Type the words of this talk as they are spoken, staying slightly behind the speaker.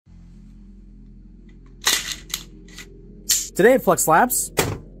Today at Flux Labs,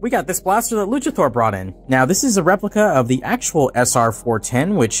 we got this blaster that Luchasaur brought in. Now, this is a replica of the actual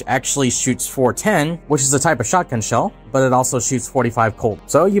SR410, which actually shoots 410, which is a type of shotgun shell, but it also shoots 45 Colt.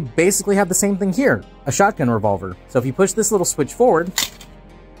 So you basically have the same thing here, a shotgun revolver. So if you push this little switch forward,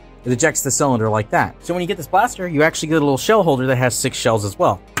 it ejects the cylinder like that. So when you get this blaster, you actually get a little shell holder that has 6 shells as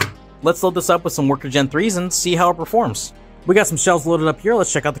well. Let's load this up with some Worker Gen 3s and see how it performs. We got some shells loaded up here.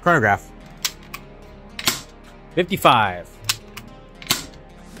 Let's check out the chronograph. 55.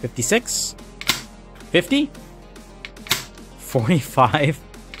 56. 50. 45.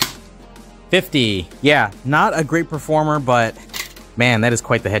 50. Yeah, not a great performer, but man, that is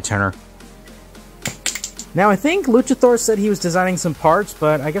quite the head turner. Now, I think Luchasaur said he was designing some parts,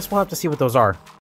 but I guess we'll have to see what those are.